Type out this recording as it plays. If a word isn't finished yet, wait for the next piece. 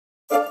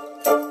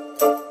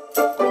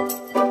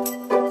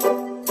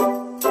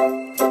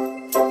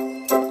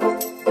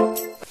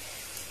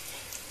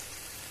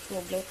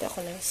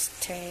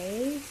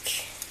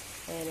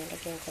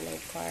ako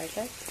ng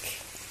garlic.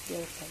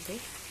 Yung tabi.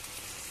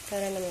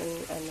 Para naman,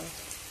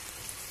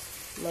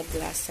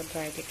 mag-last sa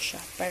garlic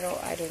siya. Pero,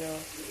 I don't know.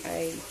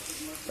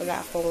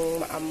 Wala akong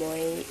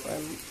maamoy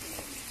or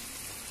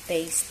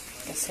taste.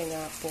 Kasi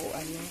nga po,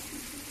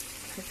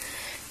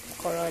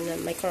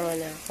 may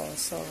corona ako.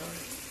 So,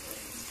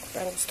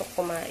 parang gusto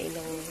ko kumain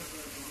ng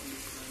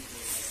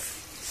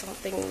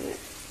something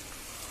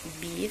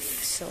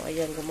beef. So,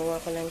 ayan, gumawa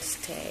ko ng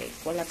steak.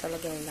 Wala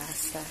talagang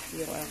lasa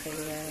yung aking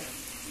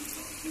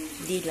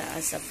dila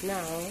as of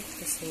now.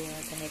 Kasi nga,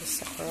 dahil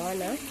sa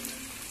corona.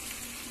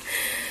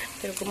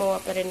 Pero gumawa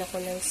pa rin ako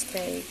ng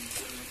steak.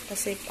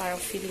 Kasi parang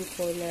feeling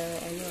ko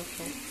na,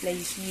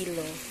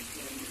 nahihilo.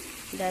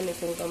 Dami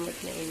kong gamot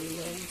na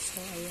ininom. So,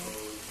 ayan.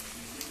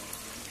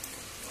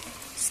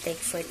 Steak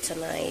for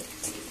tonight.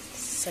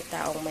 Sa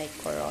taong may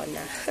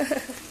corona.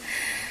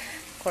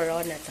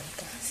 Corona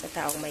talaga. Sa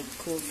taong may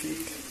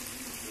COVID.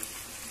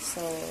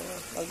 So,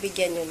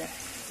 pagbigyan nyo na.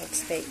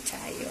 Mag-steak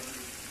tayo.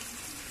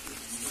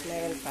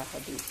 Meron pa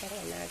ako dito.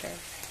 Another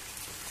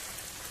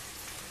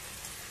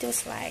 2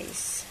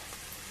 slices.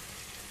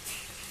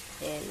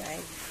 And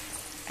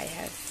I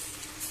have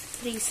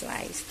 3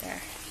 slices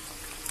there.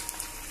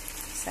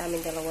 Sa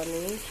amin dalawa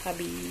ni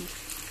hubby.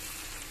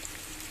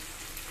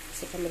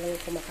 Kasi kami lang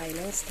kumakain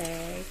ng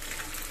steak.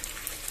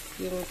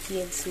 Yung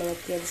mga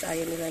kids,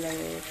 ayaw nila ng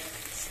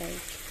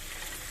steak.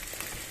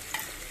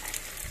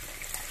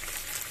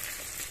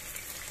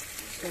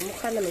 So,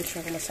 mukha naman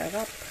siyang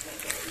masarap.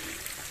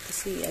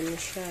 Kasi,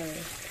 siya,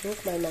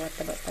 look, may mga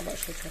taba-taba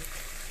siya dyan.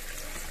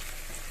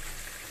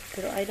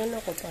 Pero, I don't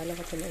know kung paano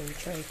ko ito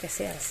na-enjoy.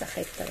 Kasi, ang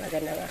sakit talaga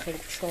ng aking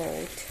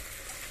throat.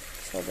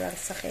 Sobrang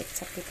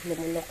sakit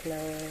lumunok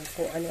ng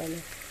kung ano-ano.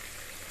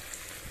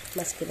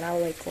 Mas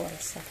kilaway ko ang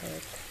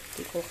sakit.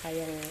 Hindi ko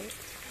kayang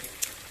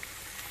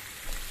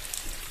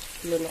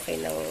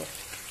lunukin ng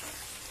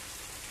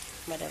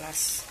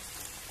madalas.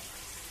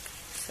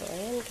 So,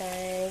 ayan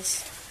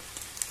guys.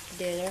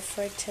 Dinner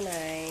for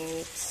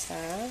tonight sa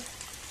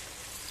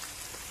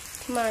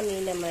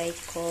mami na may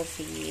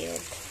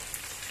COVID.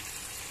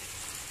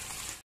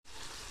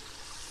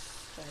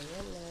 So,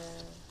 ayan na.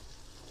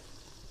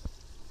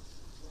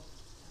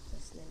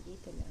 Tapos,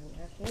 nandito na ang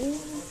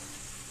aking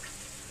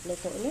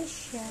luto na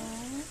siya.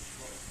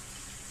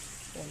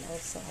 And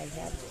also, I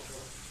have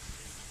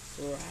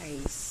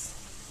rice.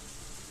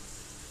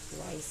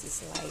 Rice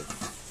is life.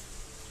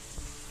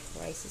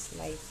 Rice is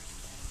life.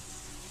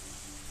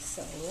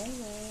 So, ayan.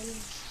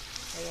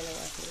 Ayan ang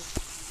aking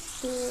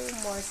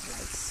 2 more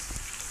slices.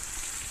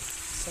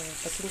 So,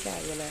 pasensya,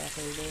 ayan ang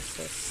aking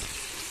boses.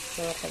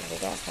 Mga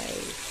palangga kay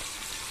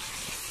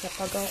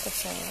napagaw ko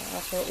sa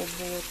aking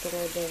ubo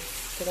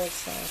tungod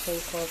sa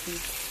aking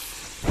COVID.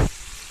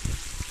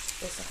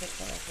 Sakit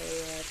na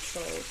aking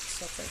throat.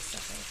 Super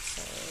sakit.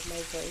 So,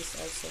 my voice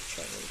also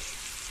changed.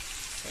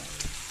 So,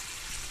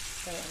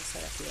 parang ang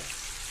sarap niya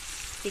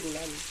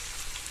tingnan.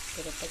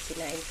 Pero pag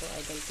kinain ko,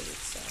 I don't think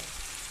so.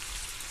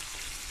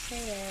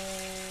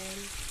 Ayan.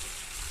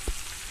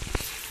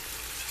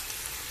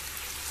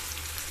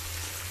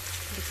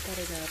 Basta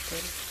rin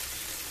natin.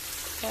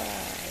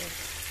 Wow.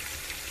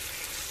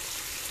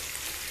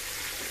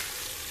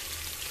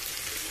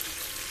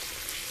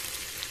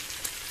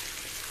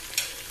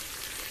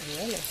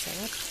 Ayan, ang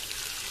sarap.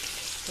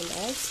 And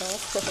also,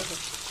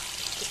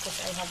 because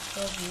I have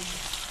COVID,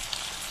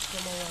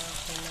 gumawa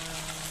ako ng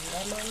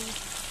lemon.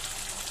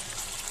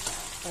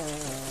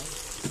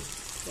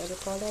 What do you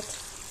call it?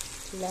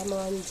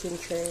 Lemon,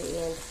 ginger,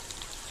 and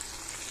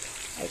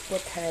I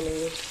put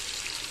honey.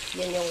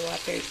 Yan yung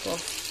water ko.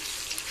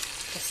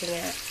 Kasi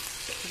nga,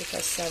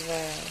 because of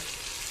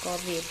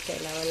COVID,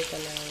 kailangan ko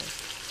ng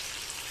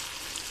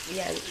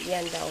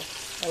yan daw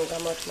ang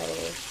gamot ng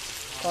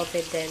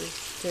COVID din.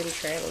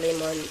 Ginger,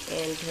 lemon,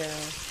 and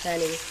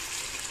honey.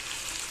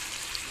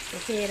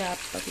 Ang hirap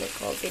pag may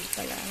COVID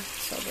pala.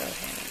 Sobrang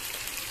hirap.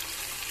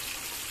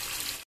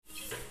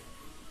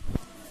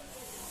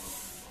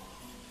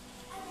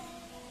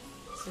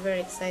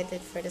 Very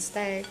excited for the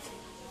steak.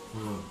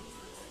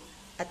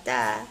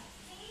 Ata,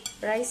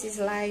 rice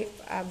is life,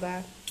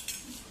 Aba.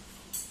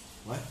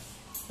 What?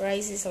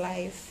 Rice is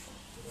life.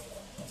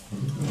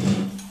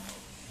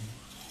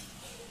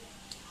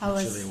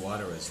 Actually,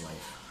 water is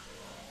life.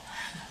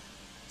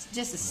 It's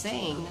just a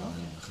saying, no?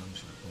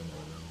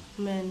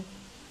 Man,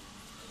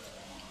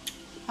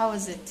 how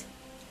was it?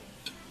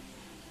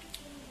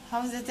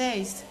 How was the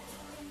taste?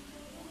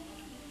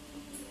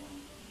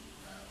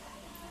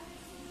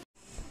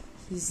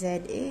 He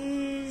said,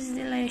 is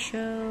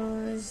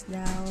delicious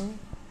daw.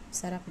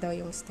 Masarap daw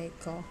yung steak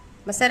ko.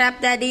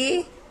 Masarap,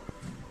 Daddy?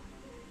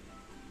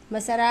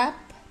 Masarap?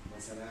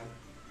 Masarap.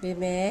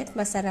 Bimet,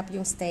 masarap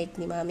yung steak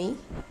ni Mami.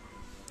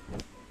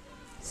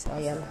 So,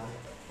 ayan.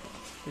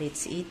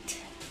 Let's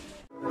eat.